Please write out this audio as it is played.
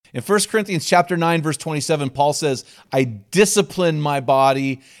In 1 Corinthians chapter 9, verse 27, Paul says, I discipline my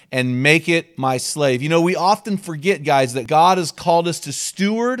body and make it my slave. You know, we often forget, guys, that God has called us to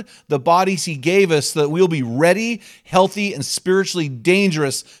steward the bodies he gave us so that we'll be ready, healthy, and spiritually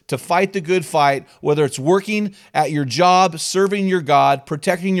dangerous to fight the good fight, whether it's working at your job, serving your God,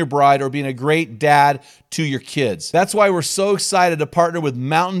 protecting your bride, or being a great dad to your kids. That's why we're so excited to partner with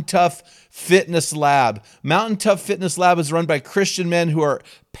Mountain Tough Fitness Lab. Mountain Tough Fitness Lab is run by Christian men who are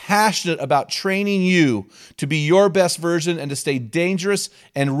passionate about training you to be your best version and to stay dangerous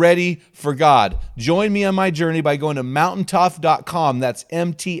and ready for God. Join me on my journey by going to mountaintough.com. That's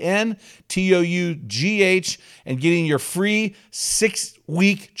MTNTOUGH, and getting your free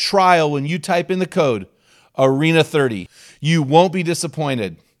 6-week trial when you type in the code ARENA30. You won't be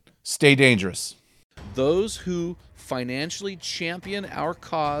disappointed. Stay dangerous. Those who financially champion our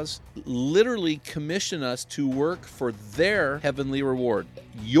cause literally commission us to work for their heavenly reward,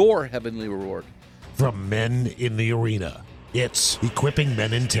 your heavenly reward. From Men in the Arena, it's Equipping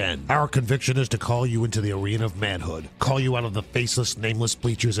Men in 10. Our conviction is to call you into the arena of manhood, call you out of the faceless, nameless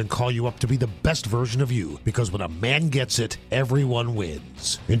bleachers, and call you up to be the best version of you. Because when a man gets it, everyone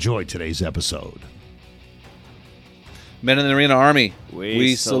wins. Enjoy today's episode. Men in the Arena Army,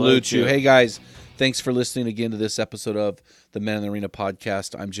 we salute you. Hey, guys. Thanks for listening again to this episode of the Men in the Arena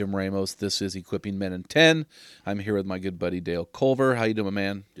podcast. I'm Jim Ramos. This is Equipping Men in 10. I'm here with my good buddy Dale Culver. How you doing,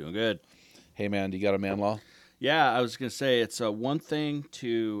 man? Doing good. Hey, man, do you got a man law? Yeah, I was going to say it's one thing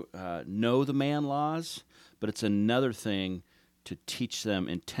to know the man laws, but it's another thing to teach them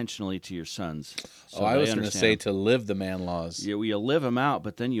intentionally to your sons. So I was going to say to live the man laws. Yeah, you live them out,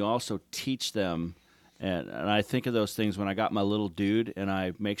 but then you also teach them. And I think of those things when I got my little dude, and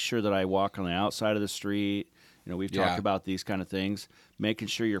I make sure that I walk on the outside of the street. You know, we've talked about these kind of things, making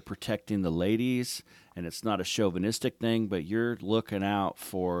sure you're protecting the ladies, and it's not a chauvinistic thing, but you're looking out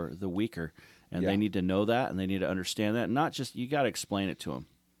for the weaker, and they need to know that, and they need to understand that. And not just, you got to explain it to them,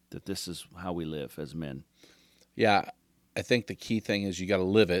 that this is how we live as men. Yeah, I think the key thing is you got to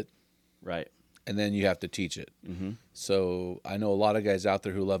live it. Right. And then you have to teach it. Mm-hmm. So I know a lot of guys out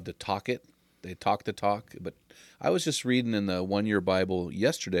there who love to talk it. They talk the talk, but I was just reading in the one-year Bible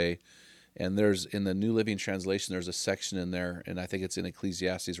yesterday, and there's in the New Living Translation, there's a section in there, and I think it's in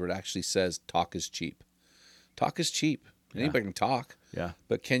Ecclesiastes, where it actually says talk is cheap. Talk is cheap. Anybody can talk,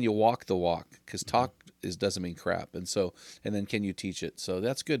 but can you walk the walk? Because talk doesn't mean crap, and then can you teach it? So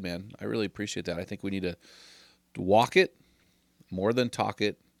that's good, man. I really appreciate that. I think we need to walk it more than talk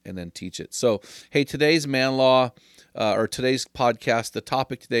it, and then teach it. So, hey, today's man law, or today's podcast, the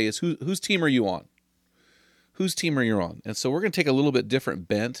topic today is whose team are you on? Whose team are you on? And so we're going to take a little bit different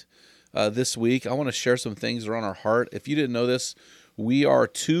bent this week. I want to share some things that are on our heart. If you didn't know this, we are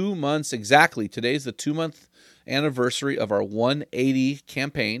 2 months exactly. Today's the 2-month anniversary of our 180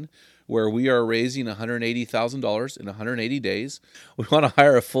 campaign, where we are raising $180,000 in 180 days. We want to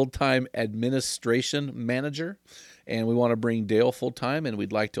hire a full-time administration manager, and we want to bring Dale full-time, and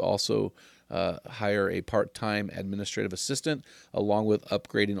we'd like to also hire a part-time administrative assistant, along with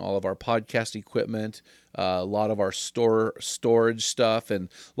upgrading all of our podcast equipment, a lot of our storage stuff, and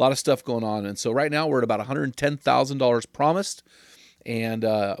a lot of stuff going on. And so right now we're at about $110,000 promised, and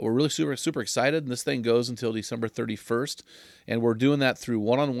we're really super excited. And this thing goes until December 31st, and we're doing that through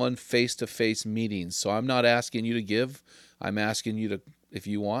one-on-one, face-to-face meetings. So I'm not asking you to give. I'm asking you to, if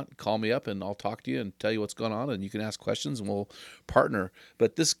you want, call me up and I'll talk to you and tell you what's going on, and you can ask questions and we'll partner.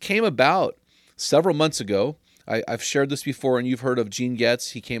 But this came about several months ago. I've shared this before, and you've heard of Gene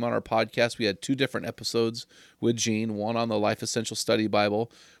Getz. He came on our podcast. We had 2 different episodes with Gene, one on the Life Essential Study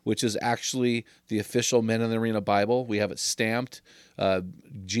Bible, which is actually the official Men in the Arena Bible. We have it stamped.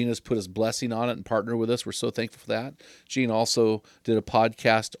 Gene has put his blessing on it and partnered with us. We're so thankful for that. Gene also did a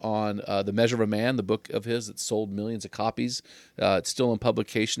podcast on The Measure of a Man, the book of his that sold millions of copies. It's still in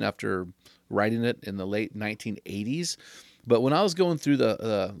publication after writing it in the late 1980s. But when I was going through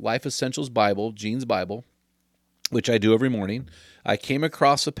the Life Essentials Bible, Gene's Bible, which I do every morning, I came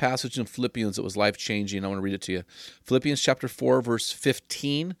across a passage in Philippians that was life-changing. I want to read it to you. Philippians chapter 4, verse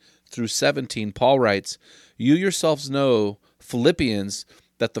 15 through 17, Paul writes, "You yourselves know, Philippians,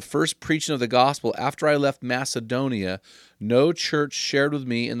 that the first preaching of the gospel after I left Macedonia, no church shared with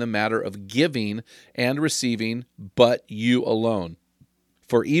me in the matter of giving and receiving, but you alone.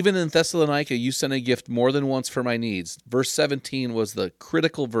 For even in Thessalonica you sent a gift more than once for my needs." Verse 17 was the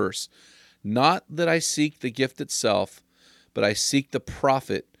critical verse. "Not that I seek the gift itself, but I seek the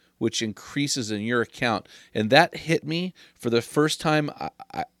profit which increases in your account." And that hit me for the first time.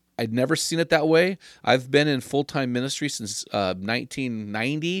 I'd never seen it that way. I've been in full-time ministry since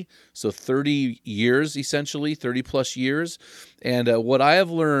 1990, so 30 years essentially, 30 plus years. And what I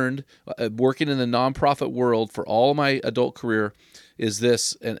have learned working in the nonprofit world for all my adult career is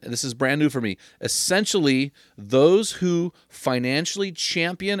this, and this is brand new for me. Essentially, those who financially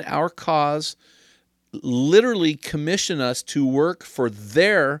champion our cause literally commission us to work for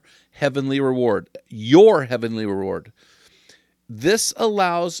their heavenly reward, your heavenly reward. This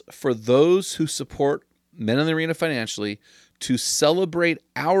allows for those who support Men in the Arena financially to celebrate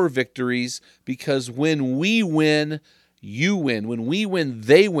our victories, because when we win, you win. When we win,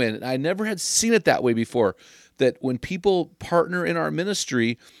 they win. I never had seen it that way before, that when people partner in our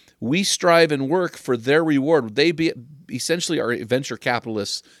ministry, we strive and work for their reward. They essentially are venture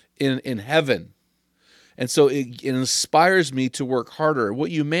capitalists in heaven. And so it inspires me to work harder.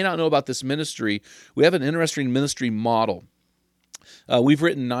 What you may not know about this ministry, we have an interesting ministry model. We've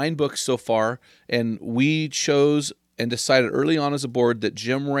written 9 books so far, and we chose and decided early on as a board that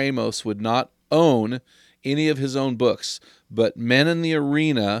Jim Ramos would not own any of his own books, but Men in the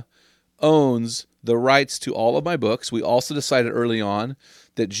Arena owns the rights to all of my books. We also decided early on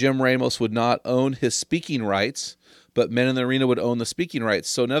that Jim Ramos would not own his speaking rights, but Men in the Arena would own the speaking rights.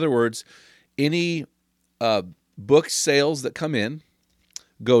 So in other words, any book sales that come in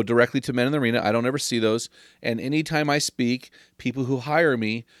go directly to Men in the Arena. I don't ever see those. And anytime I speak, people who hire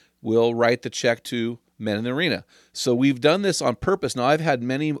me will write the check to Men in the Arena. So we've done this on purpose. Now, I've had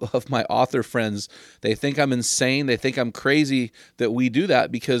many of my author friends, they think I'm insane. They think I'm crazy that we do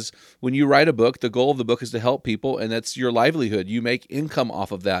that, because when you write a book, the goal of the book is to help people, and that's your livelihood. You make income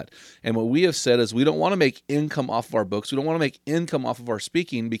off of that. And what we have said is we don't want to make income off of our books. We don't want to make income off of our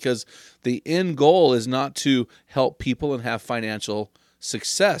speaking, because the end goal is not to help people and have financial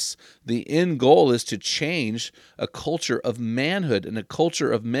success. The end goal is to change a culture of manhood and a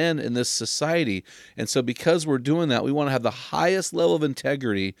culture of men in this society. And so because we're doing that, we want to have the highest level of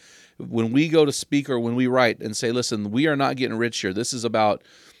integrity when we go to speak or when we write and say, listen, we are not getting rich here. This is about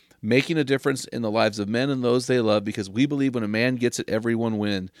making a difference in the lives of men and those they love, because we believe when a man gets it, everyone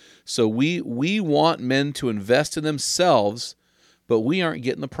wins. So we want men to invest in themselves, but we aren't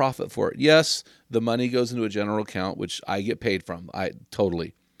getting the profit for it. Yes, the money goes into a general account, which I get paid from.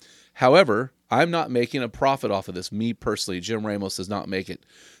 Totally. However, I'm not making a profit off of this. Me personally, Jim Ramos does not make it.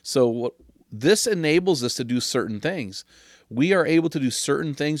 So this enables us to do certain things. We are able to do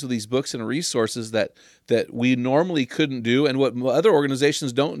certain things with these books and resources that we normally couldn't do, and what other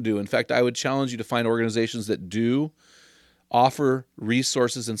organizations don't do. In fact, I would challenge you to find organizations that do offer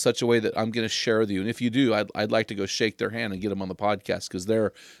resources in such a way that I'm going to share with you. And if you do, I'd like to go shake their hand and get them on the podcast, because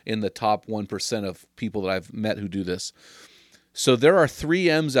they're in the top 1% of people that I've met who do this. So there are 3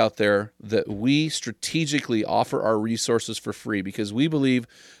 M's out there that we strategically offer our resources for free, because we believe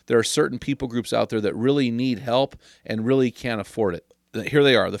there are certain people groups out there that really need help and really can't afford it. Here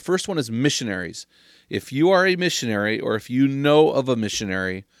they are. The first one is missionaries. If you are a missionary, or if you know of a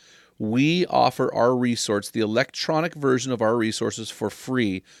missionary, we offer our resource, the electronic version of our resources, for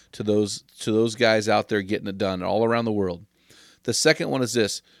free to those guys out there getting it done all around the world. The second one is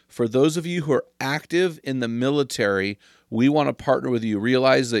this. For those of you who are active in the military, we want to partner with you.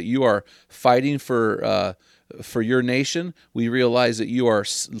 Realize that you are fighting for your nation. We realize that you are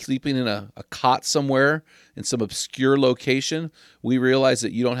sleeping in a cot somewhere in some obscure location. We realize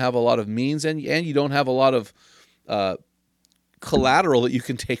that you don't have a lot of means, and you don't have a lot of collateral that you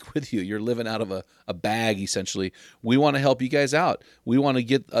can take with you. You're living out of a bag, essentially. We want to help you guys out. We want to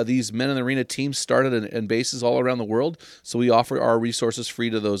get these Men in the Arena teams started in bases all around the world, so we offer our resources free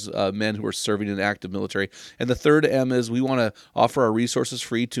to those men who are serving in active military. And the third M is we want to offer our resources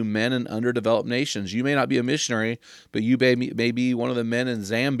free to men in underdeveloped nations. You may not be a missionary, but you may be one of the men in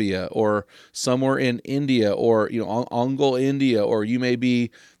Zambia or somewhere in India, or Ongol, India, or you may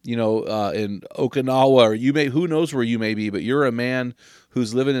be in Okinawa, or who knows where you may be, but you're a man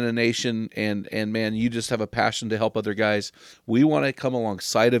who's living in a nation, and man, you just have a passion to help other guys. We want to come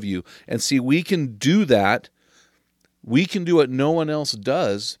alongside of you and see, we can do that. We can do what no one else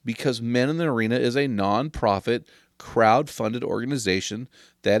does, because Men in the Arena is a nonprofit, crowd-funded organization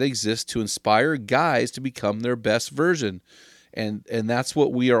that exists to inspire guys to become their best version. And that's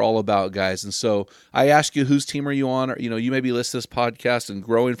what we are all about, guys. And so I ask you, whose team are you on? Or, you may be listening to this podcast and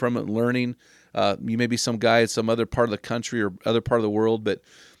growing from it and learning. You may be some guy in some other part of the country or other part of the world. But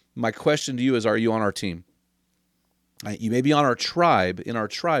my question to you is, are you on our team? You may be on our tribe,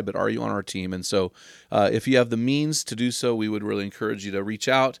 but are you on our team? And so if you have the means to do so, we would really encourage you to reach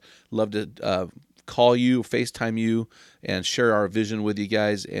out. Love to call you, FaceTime you, and share our vision with you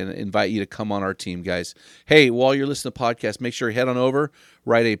guys and invite you to come on our team, guys. Hey, while you're listening to the podcast, make sure you head on over,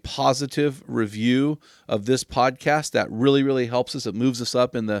 write a positive review of this podcast. That really, really helps us. It moves us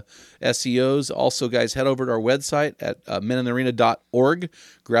up in the SEOs. Also, guys, head over to our website at meninthearena.org.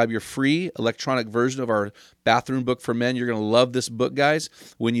 Grab your free electronic version of our bathroom book for men. You're going to love this book, guys.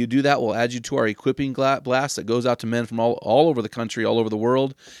 When you do that, we'll add you to our equipping blast that goes out to men from all over the country, all over the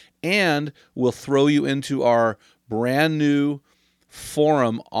world. And we'll throw you into our brand new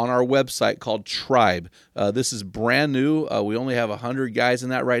forum on our website called Tribe. This is brand new. We only have 100 guys in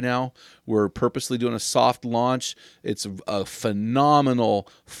that right now. We're purposely doing a soft launch. It's a phenomenal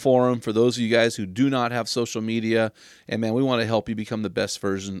forum for those of you guys who do not have social media. And man, we want to help you become the best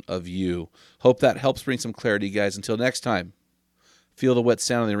version of you. Hope that helps bring some clarity, guys. Until next time, feel the wet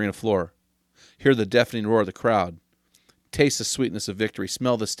sound on the arena floor. Hear the deafening roar of the crowd. Taste the sweetness of victory.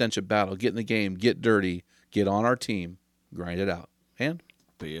 Smell the stench of battle. Get in the game. Get dirty. Get on our team. Grind it out. And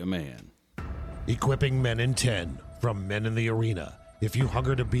be a man. Equipping Men in 10 from Men in the Arena. If you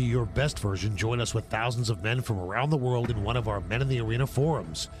hunger to be your best version, join us with thousands of men from around the world in one of our Men in the Arena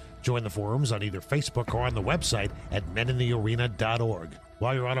forums. Join the forums on either Facebook or on the website at meninthearena.org.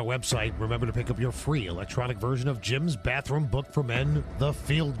 While you're on our website, remember to pick up your free electronic version of Jim's bathroom book for men, The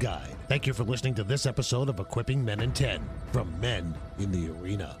Field Guide. Thank you for listening to this episode of Equipping Men in 10 from Men in the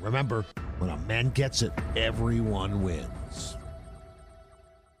Arena. Remember, when a man gets it, everyone wins.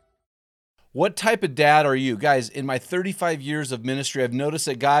 what type of dad are you? Guys, in my 35 years of ministry, I've noticed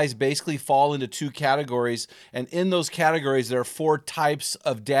that guys basically fall into two categories. And in those categories, there are 4 types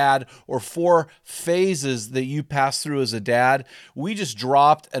of dad, or 4 phases that you pass through as a dad. We just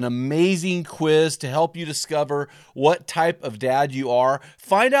dropped an amazing quiz to help you discover what type of dad you are.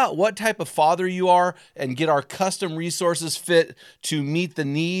 Find out what type of father you are and get our custom resources fit to meet the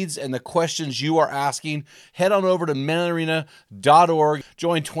needs and the questions you are asking. Head on over to meninthearena.org.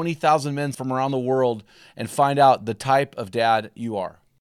 Join 20,000 men from around the world and find out the type of dad you are.